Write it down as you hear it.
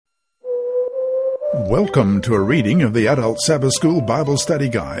Welcome to a reading of the Adult Sabbath School Bible Study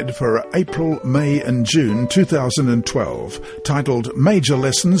Guide for April, May and June 2012, titled Major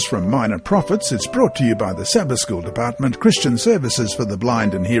Lessons from Minor Prophets. It's brought to you by the Sabbath School Department, Christian Services for the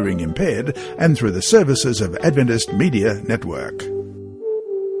Blind and Hearing Impaired, and through the services of Adventist Media Network.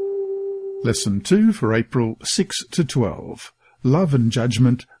 Lesson 2 for April 6 to 12, Love and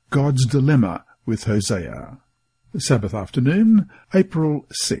Judgment, God's Dilemma with Hosea. Sabbath afternoon, April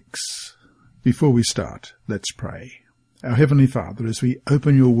 6. Before we start, let's pray. Our Heavenly Father, as we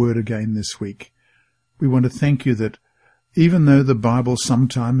open your word again this week, we want to thank you that even though the Bible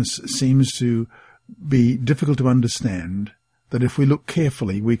sometimes seems to be difficult to understand, that if we look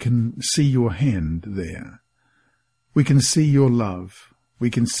carefully, we can see your hand there. We can see your love.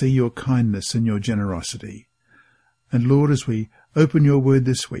 We can see your kindness and your generosity. And Lord, as we open your word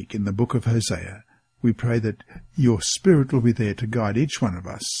this week in the book of Hosea, we pray that your Spirit will be there to guide each one of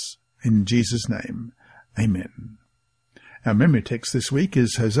us. In Jesus' name, amen. Our memory text this week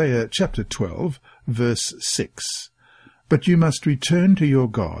is Hosea chapter 12, verse 6. But you must return to your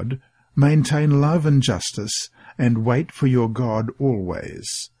God, maintain love and justice, and wait for your God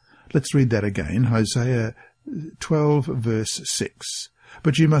always. Let's read that again, Hosea 12, verse 6.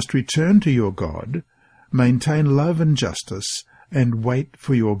 But you must return to your God, maintain love and justice, and wait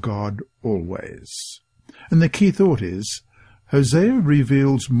for your God always. And the key thought is, Hosea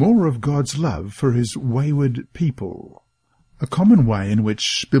reveals more of God's love for his wayward people. A common way in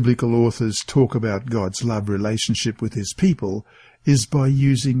which biblical authors talk about God's love relationship with his people is by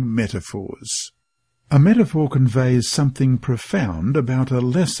using metaphors. A metaphor conveys something profound about a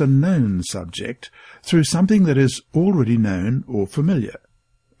lesser-known subject through something that is already known or familiar.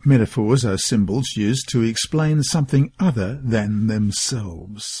 Metaphors are symbols used to explain something other than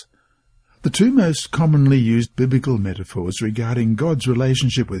themselves. The two most commonly used biblical metaphors regarding God's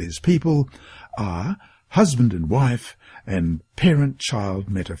relationship with his people are husband and wife and parent-child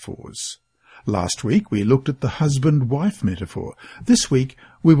metaphors. Last week we looked at the husband-wife metaphor. This week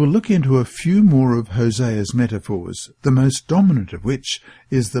we will look into a few more of Hosea's metaphors, the most dominant of which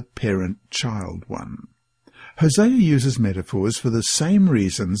is the parent-child one. Hosea uses metaphors for the same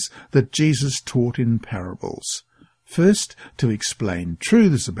reasons that Jesus taught in parables. First, to explain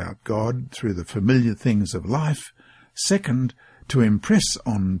truths about God through the familiar things of life. Second, to impress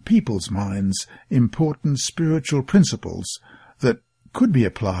on people's minds important spiritual principles that could be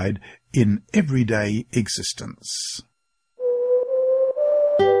applied in everyday existence.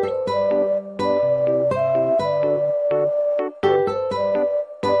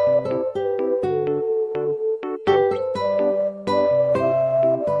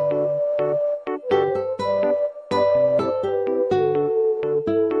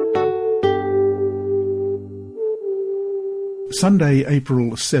 Sunday,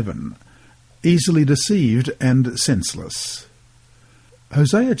 April 7. Easily deceived and senseless.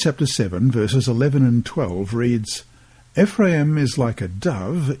 Hosea chapter 7, verses 11 and 12 reads, Ephraim is like a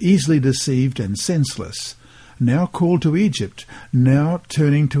dove, easily deceived and senseless, now called to Egypt, now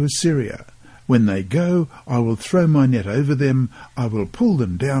turning to Assyria. When they go, I will throw my net over them, I will pull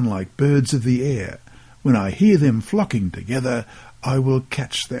them down like birds of the air. When I hear them flocking together, I will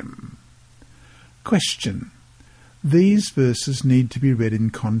catch them. Question. These verses need to be read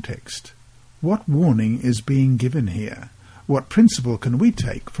in context. What warning is being given here? What principle can we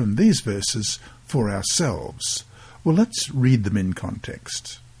take from these verses for ourselves? Well, let's read them in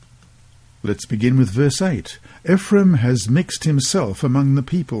context. Let's begin with verse 8. Ephraim has mixed himself among the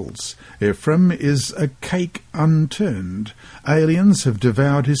peoples. Ephraim is a cake unturned. Aliens have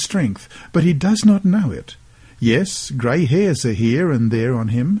devoured his strength, but he does not know it. Yes, grey hairs are here and there on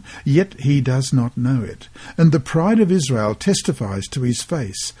him, yet he does not know it. And the pride of Israel testifies to his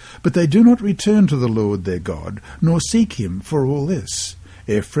face. But they do not return to the Lord their God, nor seek him for all this.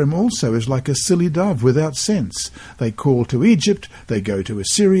 Ephraim also is like a silly dove without sense. They call to Egypt, they go to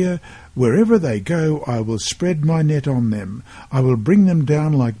Assyria. Wherever they go, I will spread my net on them. I will bring them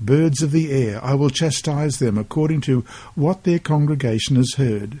down like birds of the air. I will chastise them according to what their congregation has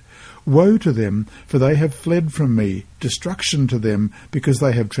heard. Woe to them, for they have fled from me. Destruction to them, because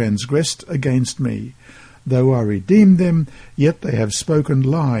they have transgressed against me. Though I redeemed them, yet they have spoken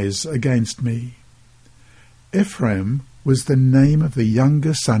lies against me. Ephraim was the name of the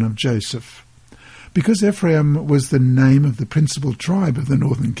younger son of Joseph. Because Ephraim was the name of the principal tribe of the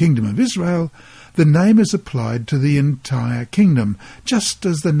northern kingdom of Israel, the name is applied to the entire kingdom, just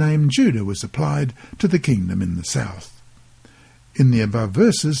as the name Judah was applied to the kingdom in the south. In the above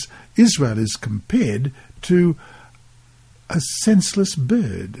verses, Israel is compared to a senseless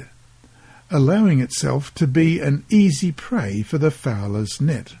bird, allowing itself to be an easy prey for the fowler's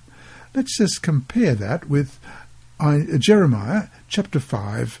net. Let's just compare that with Jeremiah chapter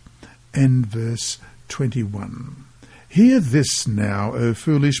 5 and verse 21. Hear this now, O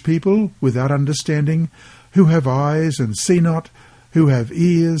foolish people, without understanding, who have eyes and see not, who have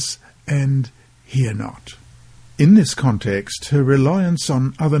ears and hear not. In this context, her reliance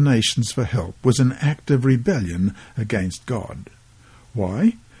on other nations for help was an act of rebellion against God.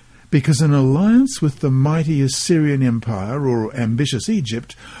 Why? Because an alliance with the mighty Assyrian Empire or ambitious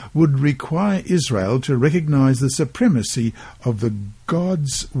Egypt would require Israel to recognize the supremacy of the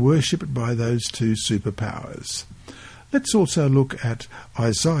gods worshipped by those two superpowers. Let's also look at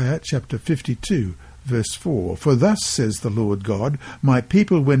Isaiah chapter 52, verse 4. For thus says the Lord God, my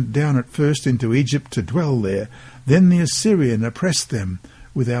people went down at first into Egypt to dwell there. Then the Assyrian oppressed them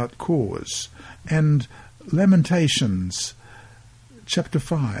without cause. And Lamentations chapter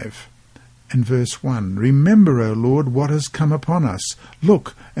 5 and verse 1. Remember, O Lord, what has come upon us.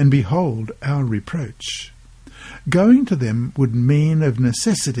 Look and behold our reproach. Going to them would mean of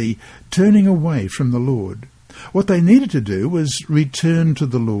necessity turning away from the Lord. What they needed to do was return to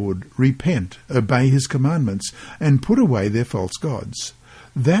the Lord, repent, obey his commandments, and put away their false gods.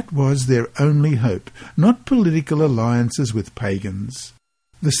 That was their only hope, not political alliances with pagans.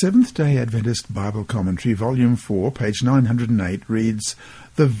 The Seventh-day Adventist Bible Commentary, Volume 4, page 908, reads,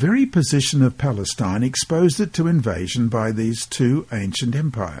 the very position of Palestine exposed it to invasion by these two ancient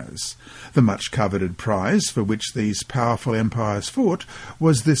empires. The much-coveted prize for which these powerful empires fought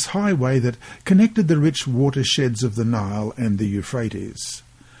was this highway that connected the rich watersheds of the Nile and the Euphrates.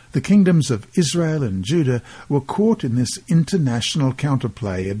 The kingdoms of Israel and Judah were caught in this international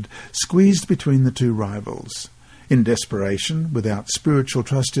counterplay and squeezed between the two rivals. In desperation, without spiritual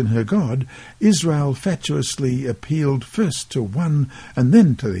trust in her God, Israel fatuously appealed first to one and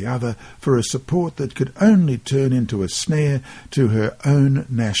then to the other for a support that could only turn into a snare to her own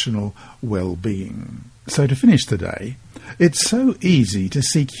national well-being. So to finish the day, it's so easy to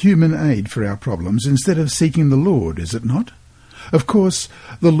seek human aid for our problems instead of seeking the Lord, is it not? Of course,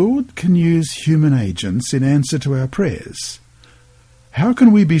 the Lord can use human agents in answer to our prayers. How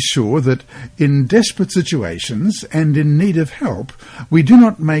can we be sure that in desperate situations and in need of help, we do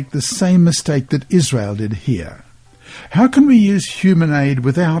not make the same mistake that Israel did here? How can we use human aid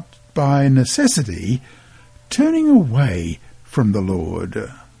without, by necessity, turning away from the Lord?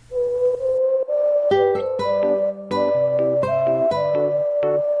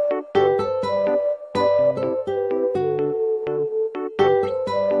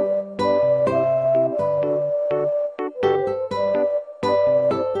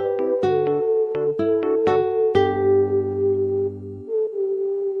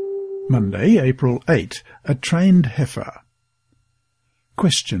 Monday, April 8. A trained heifer.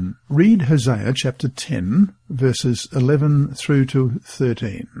 Question. Read Hosea chapter 10, verses 11 through to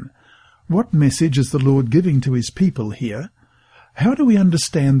 13. What message is the Lord giving to his people here? How do we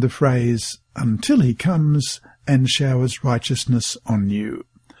understand the phrase, until he comes and showers righteousness on you?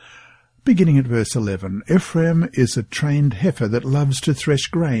 Beginning at verse 11. Ephraim is a trained heifer that loves to thresh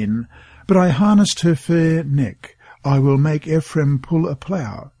grain, but I harnessed her fair neck. I will make Ephraim pull a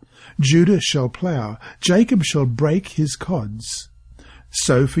plough. Judah shall plough, Jacob shall break his cods.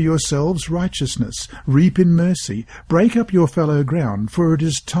 Sow for yourselves righteousness, reap in mercy, break up your fallow ground, for it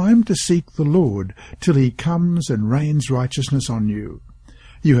is time to seek the Lord, till he comes and rains righteousness on you.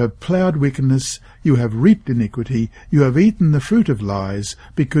 You have ploughed wickedness, you have reaped iniquity, you have eaten the fruit of lies,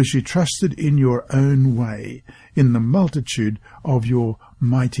 because you trusted in your own way, in the multitude of your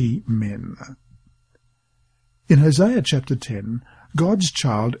mighty men. In Hosea chapter 10, God's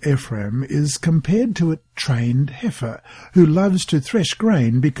child Ephraim is compared to a trained heifer who loves to thresh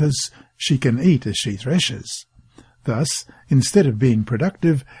grain because she can eat as she threshes. Thus, instead of being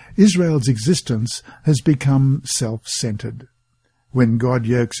productive, Israel's existence has become self-centered. When God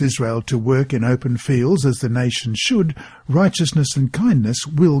yokes Israel to work in open fields as the nation should, righteousness and kindness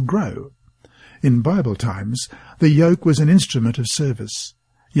will grow. In Bible times, the yoke was an instrument of service.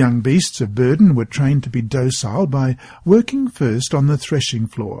 Young beasts of burden were trained to be docile by working first on the threshing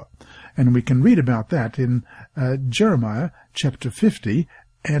floor, and we can read about that in Jeremiah chapter 50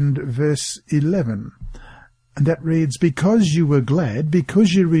 and verse 11. And that reads, because you were glad,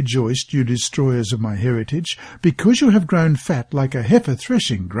 because you rejoiced, you destroyers of my heritage, because you have grown fat like a heifer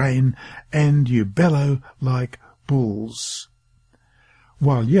threshing grain, and you bellow like bulls.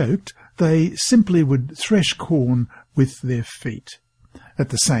 While yoked, they simply would thresh corn with their feet. At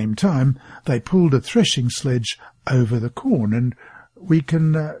the same time, they pulled a threshing sledge over the corn, and we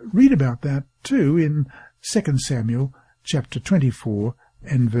can read about that too in 2 Samuel chapter 24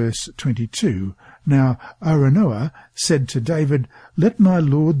 and verse 22. Now Araunah said to David, "Let my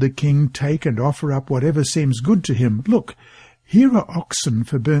lord the king take and offer up whatever seems good to him. Look, here are oxen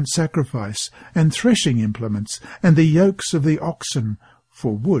for burnt sacrifice, and threshing implements, and the yokes of the oxen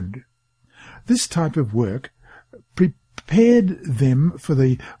for wood." This type of work prepared them for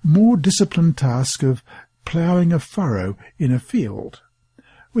the more disciplined task of ploughing a furrow in a field.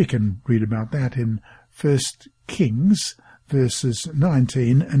 We can read about that in 1 Kings verses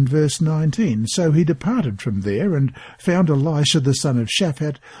 19 and verse 19. "So he departed from there, and found Elisha the son of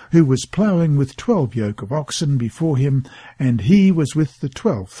Shaphat, who was ploughing with 12 yoke of oxen before him, and he was with the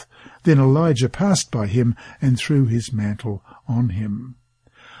 12th. Then Elijah passed by him, and threw his mantle on him."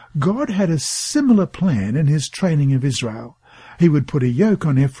 God had a similar plan in his training of Israel. He would put a yoke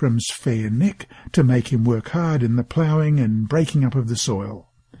on Ephraim's fair neck to make him work hard in the ploughing and breaking up of the soil.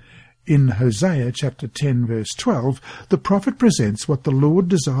 In Hosea chapter 10 verse 12, the prophet presents what the Lord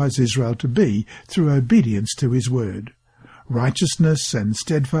desires Israel to be through obedience to his word. Righteousness and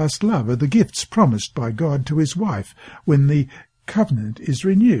steadfast love are the gifts promised by God to his wife when the covenant is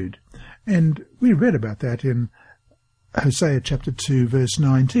renewed. And we read about that in Hosea chapter 2 verse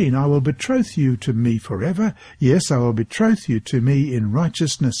 19. "I will betroth you to me forever. Yes, I will betroth you to me in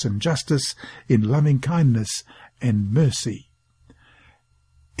righteousness and justice, in loving kindness and mercy."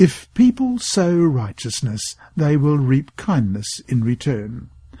 If people sow righteousness, they will reap kindness in return.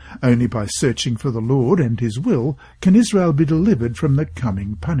 Only by searching for the Lord and his will can Israel be delivered from the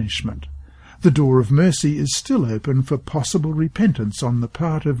coming punishment. The door of mercy is still open for possible repentance on the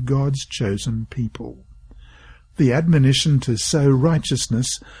part of God's chosen people. The admonition to sow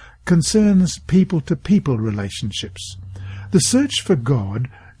righteousness concerns people-to-people relationships. The search for God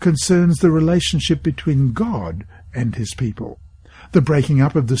concerns the relationship between God and his people. The breaking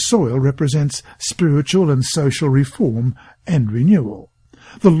up of the soil represents spiritual and social reform and renewal.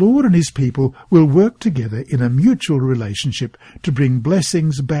 The Lord and his people will work together in a mutual relationship to bring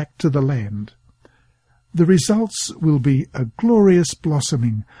blessings back to the land. The results will be a glorious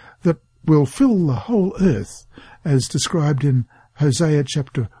blossoming that will fill the whole earth, as described in Hosea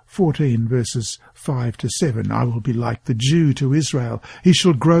chapter 14 verses 5 to 7. "I will be like the dew to Israel. He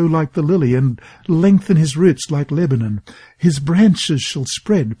shall grow like the lily, and lengthen his roots like Lebanon. His branches shall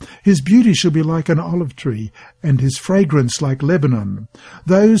spread. His beauty shall be like an olive tree, and his fragrance like Lebanon.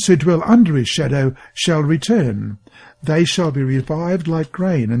 Those who dwell under his shadow shall return. They shall be revived like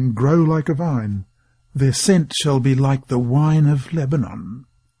grain, and grow like a vine. Their scent shall be like the wine of Lebanon."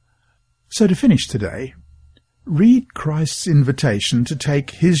 So to finish today, read Christ's invitation to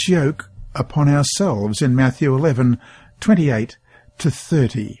take his yoke upon ourselves in Matthew 11:28 to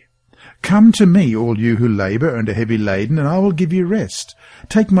 30. "Come to me, all you who labour and are heavy laden, and I will give you rest.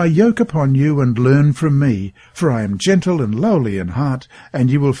 Take my yoke upon you and learn from me, for I am gentle and lowly in heart, and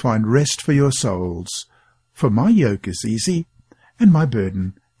you will find rest for your souls. For my yoke is easy, and my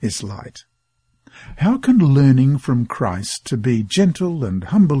burden is light." How can learning from Christ to be gentle and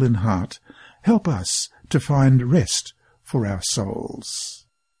humble in heart help us to find rest for our souls?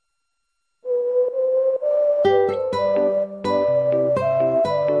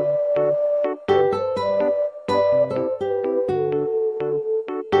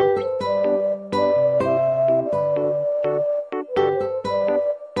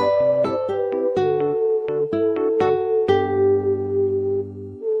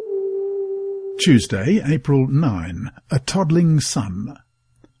 Tuesday, April 9, a toddling son.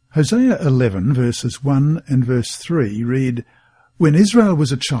 Hosea 11 verses 1 and verse 3 read, "When Israel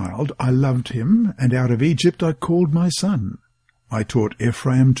was a child, I loved him, and out of Egypt I called my son. I taught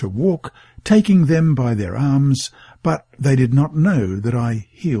Ephraim to walk, taking them by their arms, but they did not know that I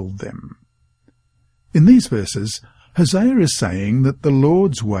healed them." In these verses, Hosea is saying that the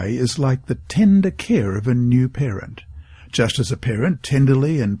Lord's way is like the tender care of a new parent. Just as a parent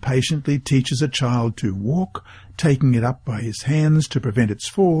tenderly and patiently teaches a child to walk, taking it up by his hands to prevent its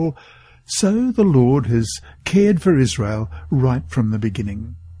fall, so the Lord has cared for Israel right from the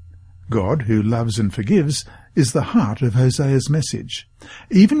beginning. God, who loves and forgives, is the heart of Hosea's message.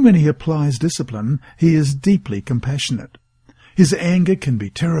 Even when he applies discipline, he is deeply compassionate. His anger can be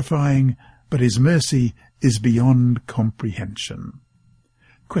terrifying, but his mercy is beyond comprehension.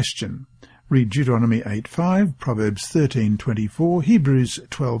 Question. Read Deuteronomy 8:5, Proverbs 13:24, Hebrews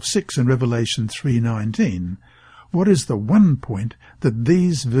 12:6 and Revelation 3:19. What is the one point that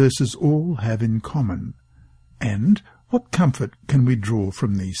these verses all have in common? And what comfort can we draw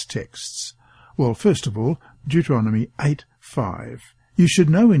from these texts? Well, first of all, Deuteronomy 8:5. You should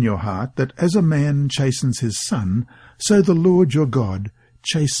know in your heart that as a man chastens his son, so the Lord your God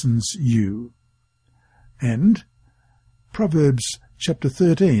chastens you. And Proverbs chapter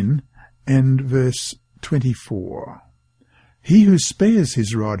 13 and verse 24. He who spares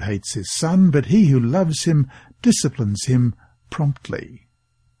his rod hates his son, but he who loves him disciplines him promptly.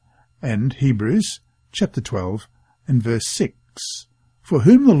 And Hebrews chapter 12 and verse 6. For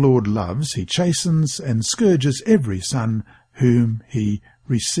whom the Lord loves he chastens and scourges every son whom he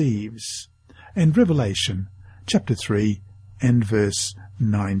receives. And Revelation chapter 3 and verse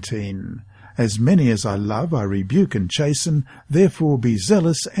 19. As many as I love I rebuke and chasten, therefore be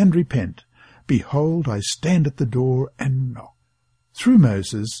zealous and repent. Behold, I stand at the door and knock. Through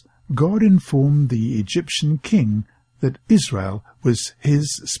Moses, God informed the Egyptian king that Israel was his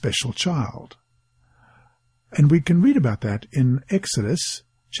special child. And we can read about that in Exodus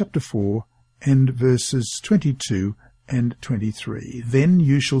chapter 4 and verses 22 and 23. Then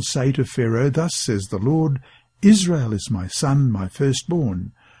you shall say to Pharaoh, Thus says the Lord, Israel is my son, my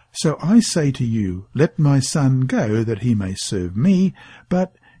firstborn. So I say to you, let my son go, that he may serve me.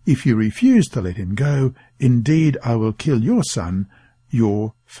 But if you refuse to let him go, indeed I will kill your son,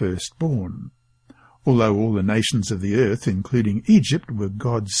 your firstborn. Although all the nations of the earth, including Egypt, were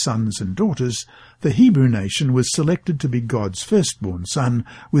God's sons and daughters, the Hebrew nation was selected to be God's firstborn son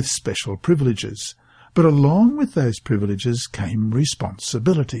with special privileges. But along with those privileges came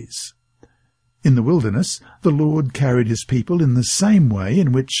responsibilities. In the wilderness, the Lord carried his people in the same way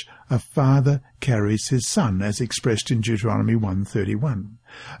in which a father carries his son, as expressed in Deuteronomy 1:31.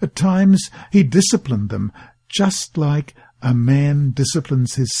 At times he disciplined them, just like a man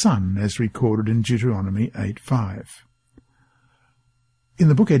disciplines his son, as recorded in Deuteronomy 8:5. In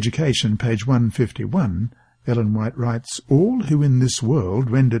the book Education, page 151, Ellen White writes, All who in this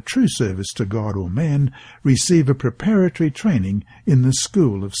world render true service to God or man receive a preparatory training in the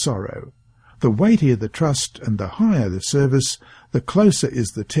school of sorrow. The weightier the trust and the higher the service, the closer is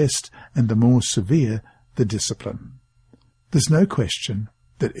the test and the more severe the discipline. There's no question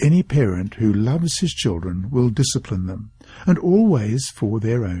that any parent who loves his children will discipline them, and always for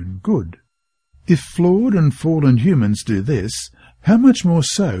their own good. If flawed and fallen humans do this, how much more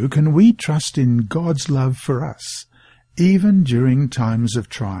so can we trust in God's love for us, even during times of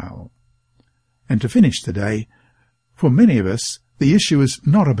trial? And to finish the day, for many of us, the issue is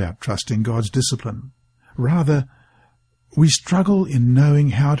not about trusting God's discipline. Rather, we struggle in knowing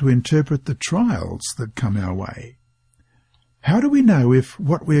how to interpret the trials that come our way. How do we know if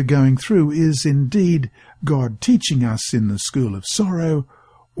what we are going through is indeed God teaching us in the school of sorrow,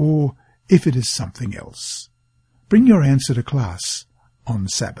 or if it is something else? Bring your answer to class on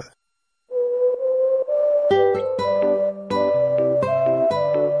Sabbath.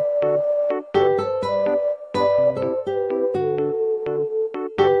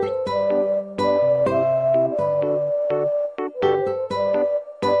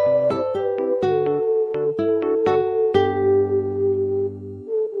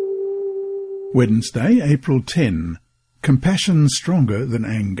 Wednesday, April 10. Compassion stronger than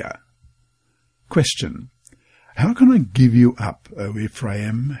anger. Question. How can I give you up, O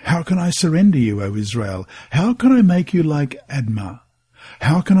Ephraim? How can I surrender you, O Israel? How can I make you like Admah?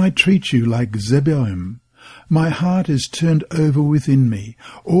 How can I treat you like Zeboim? My heart is turned over within me.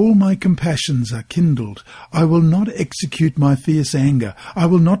 All my compassions are kindled. I will not execute my fierce anger. I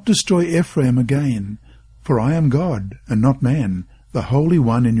will not destroy Ephraim again. For I am God, and not man, the Holy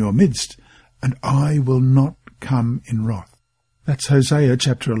One in your midst, and I will not come in wrath. That's Hosea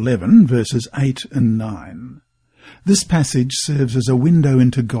chapter 11, verses 8 and 9. This passage serves as a window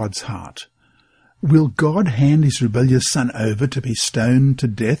into God's heart. Will God hand his rebellious son over to be stoned to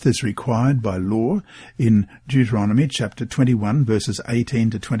death as required by law in Deuteronomy chapter 21 verses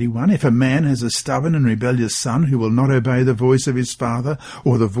 18 to 21? If a man has a stubborn and rebellious son who will not obey the voice of his father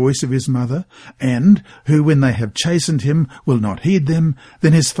or the voice of his mother, and who when they have chastened him will not heed them,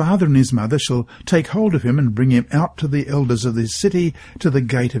 then his father and his mother shall take hold of him and bring him out to the elders of his city, to the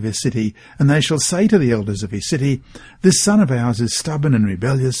gate of his city, and they shall say to the elders of his city, This son of ours is stubborn and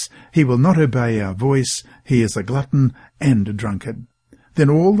rebellious, he will not obey our voice, he is a glutton and a drunkard. Then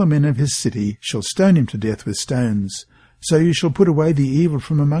all the men of his city shall stone him to death with stones. So you shall put away the evil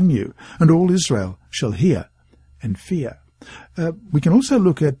from among you, and all Israel shall hear and fear. We can also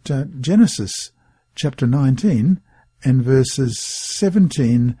look at Genesis chapter 19 and verses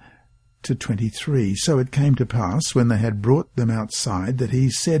 17 to 23. So it came to pass, when they had brought them outside, that he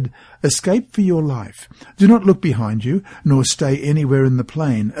said, Escape for your life. Do not look behind you, nor stay anywhere in the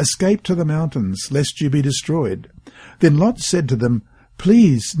plain. Escape to the mountains, lest you be destroyed. Then Lot said to them,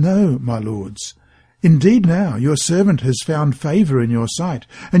 Please, no, my lords. Indeed now your servant has found favour in your sight,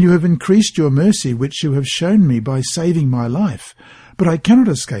 and you have increased your mercy which you have shown me by saving my life. But I cannot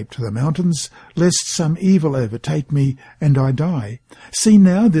escape to the mountains, lest some evil overtake me, and I die. See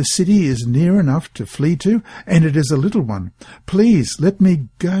now, this city is near enough to flee to, and it is a little one. Please let me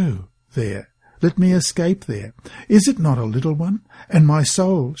go there. Let me escape there. Is it not a little one? And my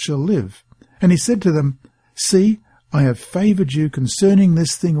soul shall live. And he said to them, See, I have favoured you concerning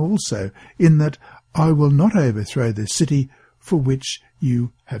this thing also, in that I will not overthrow the city for which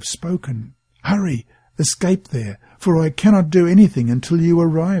you have spoken. Hurry, escape there, for I cannot do anything until you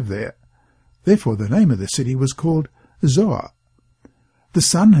arrive there. Therefore the name of the city was called Zoar. The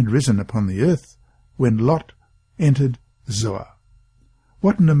sun had risen upon the earth when Lot entered Zoar.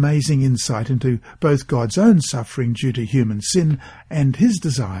 What an amazing insight into both God's own suffering due to human sin and his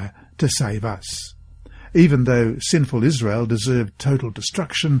desire to save us. Even though sinful Israel deserved total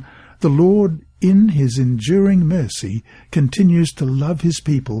destruction, the Lord, in his enduring mercy, continues to love his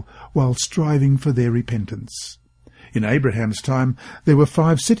people while striving for their repentance. In Abraham's time, there were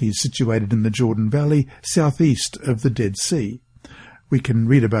 5 cities situated in the Jordan Valley, southeast of the Dead Sea. We can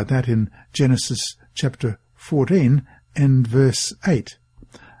read about that in Genesis chapter 14 and verse 8.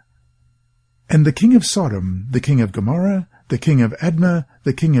 And the king of Sodom, the king of Gomorrah, the king of Admah,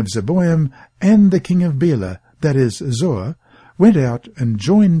 the king of Zeboim, and the king of Bela, that is, Zoar, went out and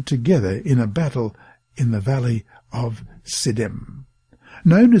joined together in a battle in the valley of Siddim.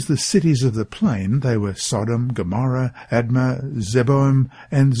 Known as the cities of the plain, they were Sodom, Gomorrah, Admah, Zeboim,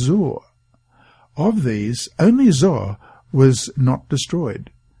 and Zoar. Of these, only Zoar was not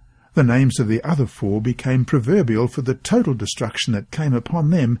destroyed. The names of the other 4 became proverbial for the total destruction that came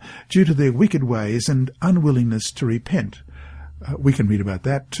upon them due to their wicked ways and unwillingness to repent. We can read about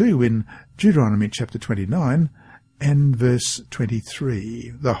that too in Deuteronomy chapter 29 and verse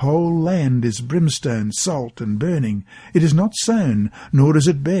 23. The whole land is brimstone, salt, and burning. It is not sown, nor does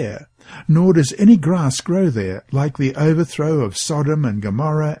it bear, nor does any grass grow there, like the overthrow of Sodom and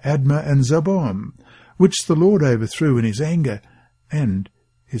Gomorrah, Admah, and Zeboim, which the Lord overthrew in his anger and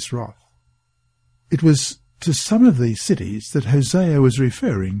his wrath. It was to some of these cities that Hosea was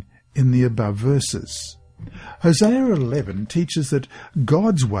referring in the above verses. Hosea 11 teaches that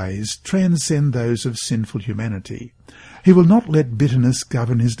God's ways transcend those of sinful humanity. He will not let bitterness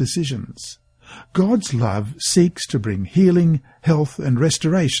govern his decisions. God's love seeks to bring healing, health, and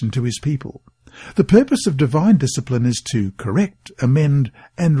restoration to his people. The purpose of divine discipline is to correct, amend,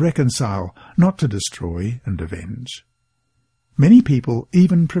 and reconcile, not to destroy and avenge. Many people,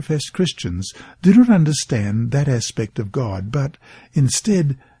 even professed Christians, do not understand that aspect of God, but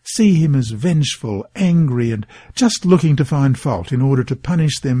instead see him as vengeful, angry, and just looking to find fault in order to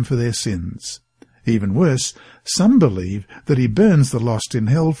punish them for their sins. Even worse, some believe that he burns the lost in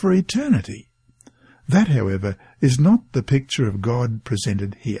hell for eternity. That, however, is not the picture of God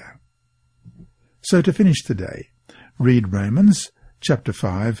presented here. So to finish today, read Romans chapter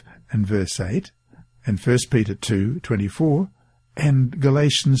 5 and verse 8, and 1 Peter 2:24, and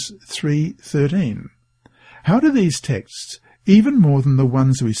Galatians 3:13. How do these texts, even more than the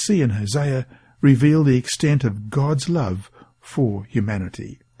ones we see in Hosea, reveal the extent of God's love for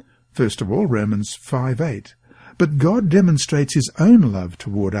humanity? First of all, Romans 5:8. But God demonstrates his own love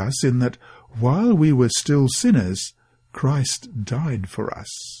toward us in that, while we were still sinners, Christ died for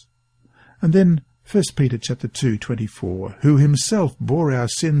us. And then 1 Peter chapter 2:24, who himself bore our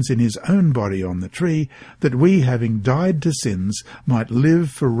sins in his own body on the tree, that we, having died to sins, might live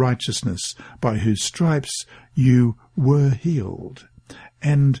for righteousness, by whose stripes you were healed.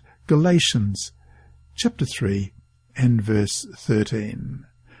 And Galatians chapter 3 and verse 13.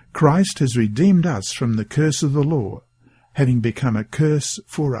 Christ has redeemed us from the curse of the law, having become a curse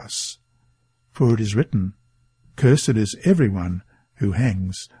for us. For it is written, Cursed is everyone who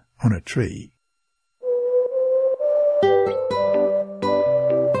hangs on a tree.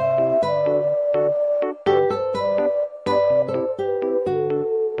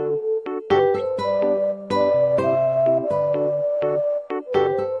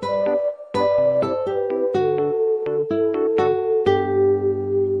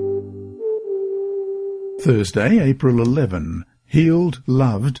 Thursday, April 11. Healed,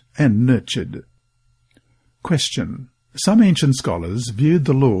 loved, and nurtured. Question. Some ancient scholars viewed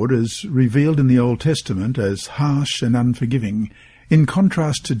the Lord as revealed in the Old Testament as harsh and unforgiving, in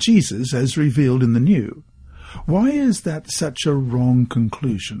contrast to Jesus as revealed in the New. Why is that such a wrong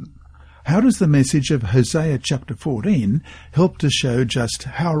conclusion? How does the message of Hosea chapter 14 help to show just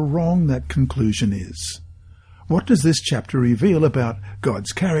how wrong that conclusion is? What does this chapter reveal about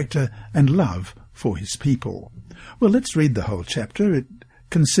God's character and love for his people? Well, let's read the whole chapter. It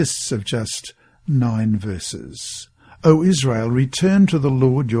consists of just 9 verses. O Israel, return to the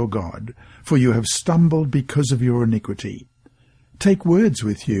Lord your God, for you have stumbled because of your iniquity. take words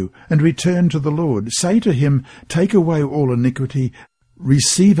with you, and return to the Lord. Say to him, take away all iniquity,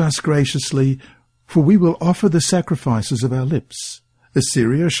 receive us graciously, for we will offer the sacrifices of our lips.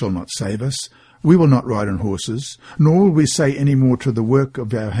 Assyria shall not save us. We will not ride on horses, nor will we say any more to the work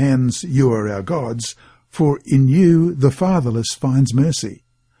of our hands, you are our gods, for in you the fatherless finds mercy.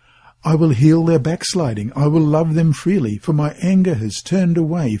 I will heal their backsliding. I will love them freely, for my anger has turned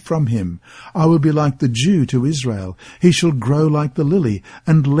away from him. I will be like the dew to Israel. He shall grow like the lily,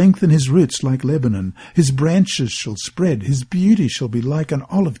 and lengthen his roots like Lebanon. His branches shall spread. His beauty shall be like an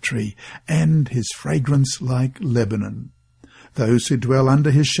olive tree, and his fragrance like Lebanon. Those who dwell under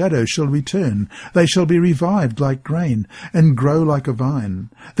his shadow shall return. They shall be revived like grain, and grow like a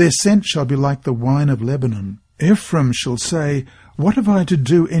vine. Their scent shall be like the wine of Lebanon. Ephraim shall say, what have I to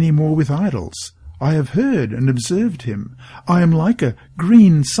do any more with idols? I have heard and observed him. I am like a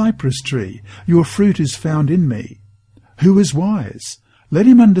green cypress tree. Your fruit is found in me. Who is wise? Let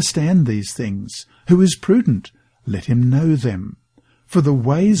him understand these things. Who is prudent? Let him know them. For the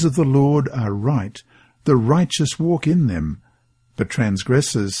ways of the Lord are right. The righteous walk in them, but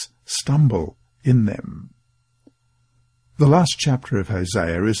transgressors stumble in them. The last chapter of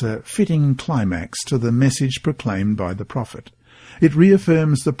Hosea is a fitting climax to the message proclaimed by the prophet. It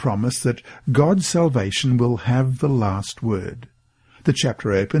reaffirms the promise that God's salvation will have the last word. The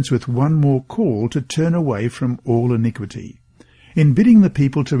chapter opens with one more call to turn away from all iniquity. In bidding the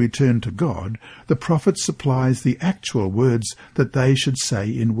people to return to God, the prophet supplies the actual words that they should say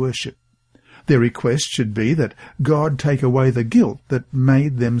in worship. Their request should be that God take away the guilt that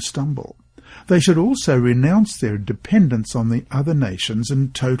made them stumble. They should also renounce their dependence on the other nations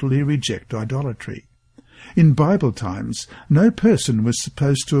and totally reject idolatry. In Bible times, no person was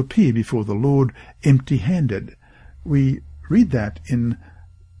supposed to appear before the Lord empty-handed. We read that in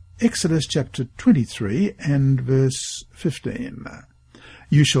Exodus chapter 23 and verse 15.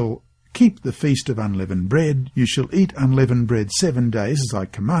 You shall keep the feast of unleavened bread. You shall eat unleavened bread 7 days, as I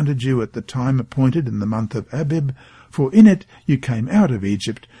commanded you at the time appointed in the month of Abib. For in it you came out of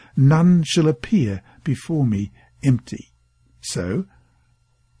Egypt. None shall appear before me empty. So,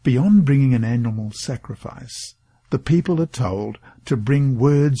 beyond bringing an animal sacrifice, the people are told to bring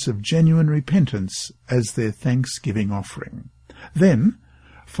words of genuine repentance as their thanksgiving offering. Then,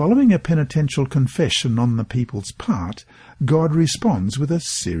 following a penitential confession on the people's part, God responds with a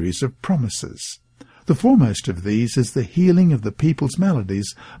series of promises. The foremost of these is the healing of the people's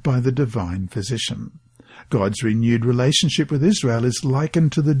maladies by the divine physician. God's renewed relationship with Israel is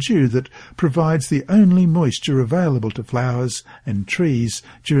likened to the dew that provides the only moisture available to flowers and trees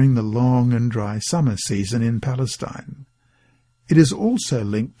during the long and dry summer season in Palestine. It is also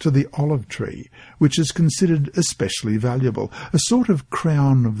linked to the olive tree, which is considered especially valuable, a sort of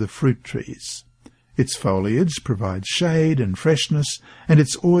crown of the fruit trees. Its foliage provides shade and freshness, and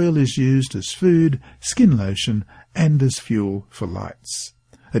its oil is used as food, skin lotion, and as fuel for lights.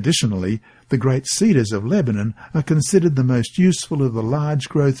 Additionally, the great cedars of Lebanon are considered the most useful of the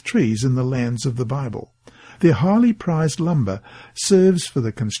large-growth trees in the lands of the Bible. Their highly prized lumber serves for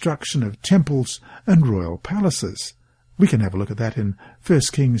the construction of temples and royal palaces. We can have a look at that in 1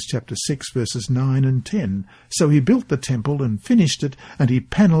 Kings chapter 6, verses 9 and 10. So he built the temple and finished it, and he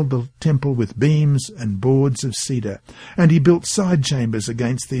panelled the temple with beams and boards of cedar. And he built side chambers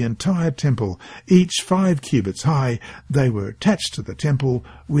against the entire temple, each 5 cubits high. They were attached to the temple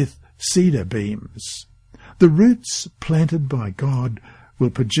with cedar beams. The roots planted by God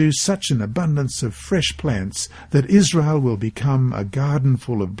will produce such an abundance of fresh plants that Israel will become a garden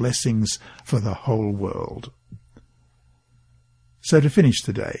full of blessings for the whole world. So to finish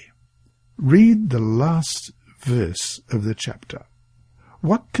today, read the last verse of the chapter.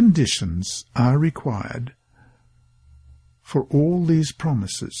 What conditions are required for all these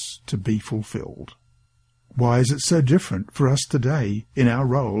promises to be fulfilled? Why is it so different for us today in our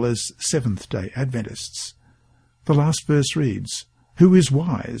role as Seventh-day Adventists? The last verse reads, Who is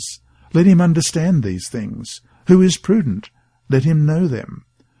wise? Let him understand these things. Who is prudent? Let him know them.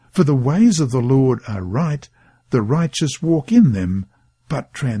 For the ways of the Lord are right. The righteous walk in them,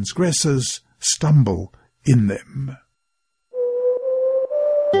 but transgressors stumble in them.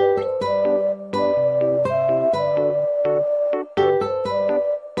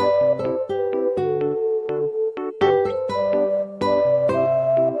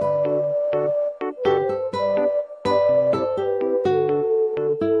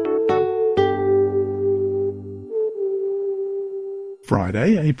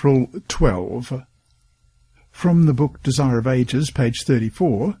 Friday, April 12. From the book Desire of Ages, page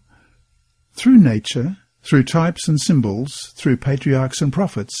 34, Through nature, through types and symbols, through patriarchs and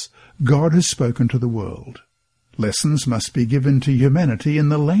prophets, God has spoken to the world. Lessons must be given to humanity in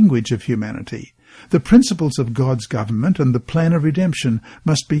the language of humanity. The principles of God's government and the plan of redemption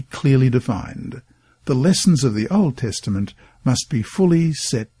must be clearly defined. The lessons of the Old Testament must be fully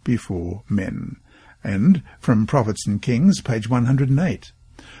set before men. And from Prophets and Kings, page 108.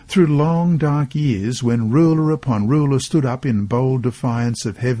 Through long dark years, when ruler upon ruler stood up in bold defiance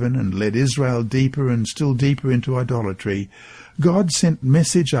of heaven and led Israel deeper and still deeper into idolatry, God sent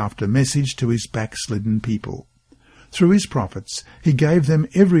message after message to his backslidden people. Through his prophets, he gave them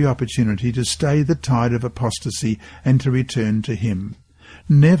every opportunity to stay the tide of apostasy and to return to him.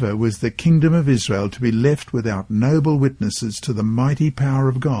 Never was the kingdom of Israel to be left without noble witnesses to the mighty power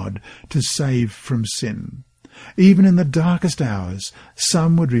of God to save from sin. Even in the darkest hours,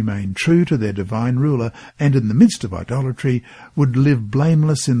 some would remain true to their divine ruler, and in the midst of idolatry would live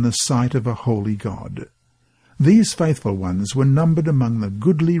blameless in the sight of a holy God. These faithful ones were numbered among the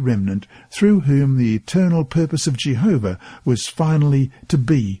goodly remnant through whom the eternal purpose of Jehovah was finally to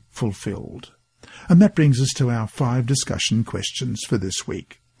be fulfilled. And that brings us to our 5 discussion questions for this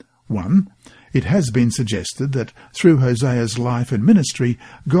week. 1. It has been suggested that through Hosea's life and ministry,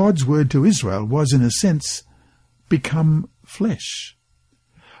 God's word to Israel was, in a sense, become flesh.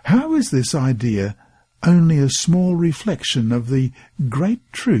 How is this idea only a small reflection of the great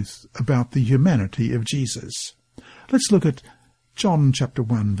truth about the humanity of Jesus? Let's look at John chapter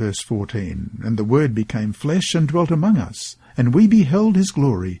 1, verse 14. And the Word became flesh and dwelt among us, and we beheld his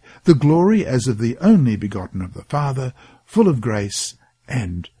glory, the glory as of the only begotten of the Father, full of grace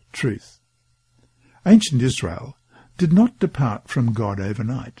and truth. Ancient Israel did not depart from God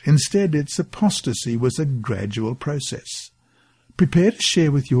overnight. Instead, its apostasy was a gradual process. Prepare to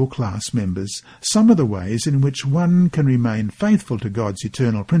share with your class members some of the ways in which one can remain faithful to God's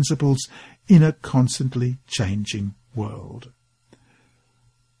eternal principles in a constantly changing world.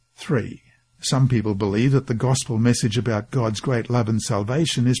 3. Some people believe that the gospel message about God's great love and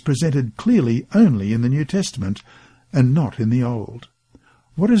salvation is presented clearly only in the New Testament and not in the Old.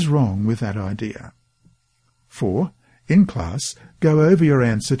 What is wrong with that idea? 4. In class, go over your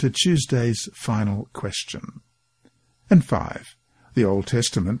answer to Tuesday's final question. And 5. The Old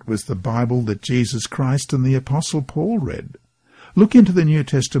Testament was the Bible that Jesus Christ and the Apostle Paul read. Look into the New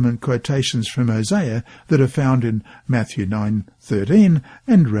Testament quotations from Hosea that are found in Matthew 9:13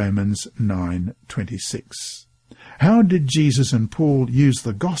 and Romans 9:26. How did Jesus and Paul use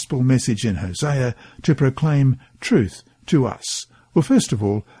the gospel message in Hosea to proclaim truth to us? Well, first of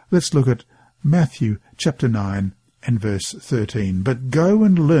all, let's look at Matthew chapter 9 and verse 13. But go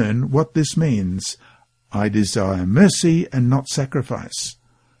and learn what this means. I desire mercy and not sacrifice.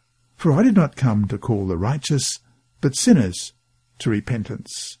 For I did not come to call the righteous, but sinners to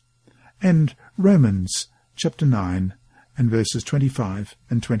repentance. And Romans chapter 9 and verses 25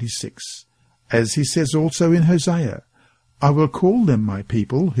 and 26. As he says also in Hosea, I will call them my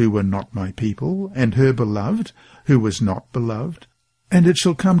people who were not my people, and her beloved who was not beloved. And it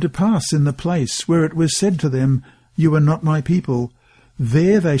shall come to pass in the place where it was said to them, You are not my people,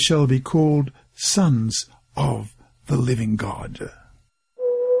 there they shall be called sons of the living God.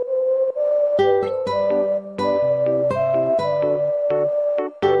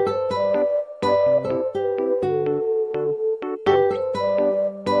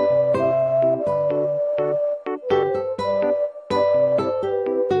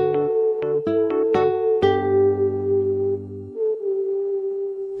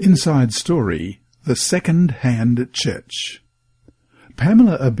 Inside Story, the Second-Hand Church.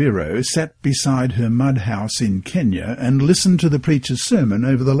 Pamela Abiro sat beside her mud house in Kenya and listened to the preacher's sermon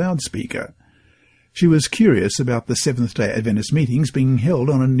over the loudspeaker. She was curious about the Seventh-day Adventist meetings being held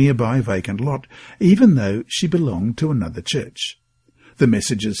on a nearby vacant lot, even though she belonged to another church. The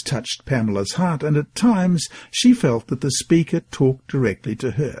messages touched Pamela's heart, and at times she felt that the speaker talked directly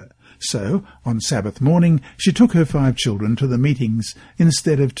to her. So, on Sabbath morning, she took her 5 children to the meetings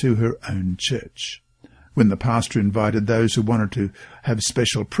instead of to her own church. When the pastor invited those who wanted to have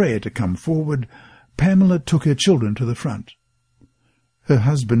special prayer to come forward, Pamela took her children to the front. Her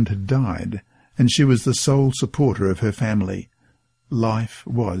husband had died, and she was the sole supporter of her family. Life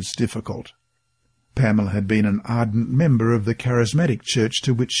was difficult. Pamela had been an ardent member of the charismatic church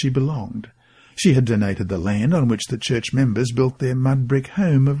to which she belonged. She had donated the land on which the church members built their mud brick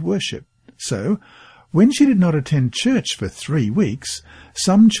home of worship. So, when she did not attend church for 3 weeks,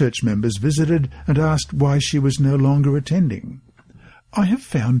 some church members visited and asked why she was no longer attending. I have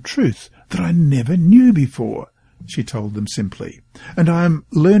found truth that I never knew before, she told them simply, and I am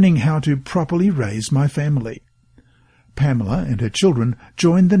learning how to properly raise my family. Pamela and her children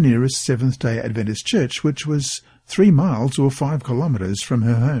joined the nearest Seventh-day Adventist church, which was 3 miles or 5 kilometres from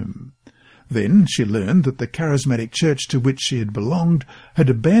her home. Then she learned that the charismatic church to which she had belonged had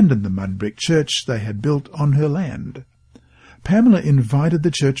abandoned the mud brick church they had built on her land. Pamela invited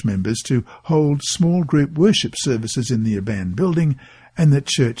the church members to hold small group worship services in the abandoned building, and the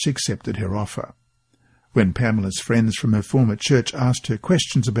church accepted her offer. When Pamela's friends from her former church asked her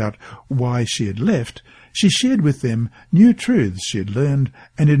questions about why she had left, she shared with them new truths she had learned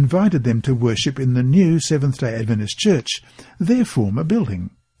and invited them to worship in the new Seventh-day Adventist Church, their former building.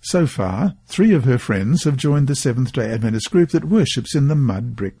 So far, 3 of her friends have joined the Seventh-day Adventist group that worships in the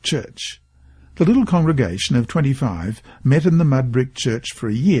mud brick church. The little congregation of 25 met in the mud brick church for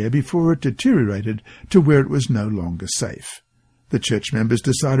a year before it deteriorated to where it was no longer safe. The church members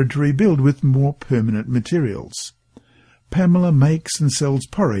decided to rebuild with more permanent materials. Pamela makes and sells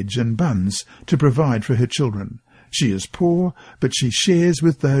porridge and buns to provide for her children. She is poor, but she shares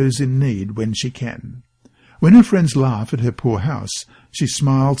with those in need when she can. When her friends laugh at her poor house, she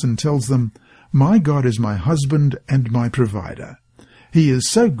smiles and tells them, "My God is my husband and my provider. He is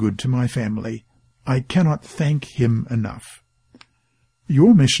so good to my family. I cannot thank him enough."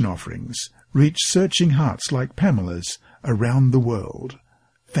 Your mission offerings reach searching hearts like Pamela's around the world.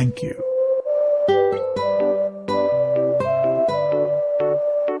 Thank you.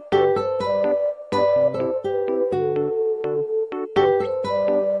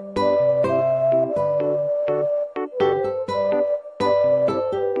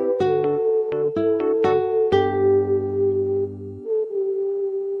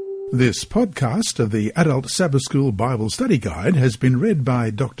 This podcast of the Adult Sabbath School Bible Study Guide has been read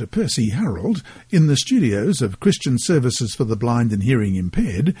by Dr. Percy Harold in the studios of Christian Services for the Blind and Hearing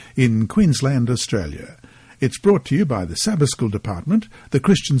Impaired in Queensland, Australia. It's brought to you by the Sabbath School Department, the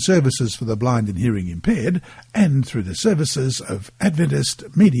Christian Services for the Blind and Hearing Impaired, and through the services of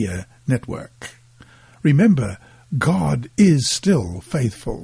Adventist Media Network. Remember, God is still faithful.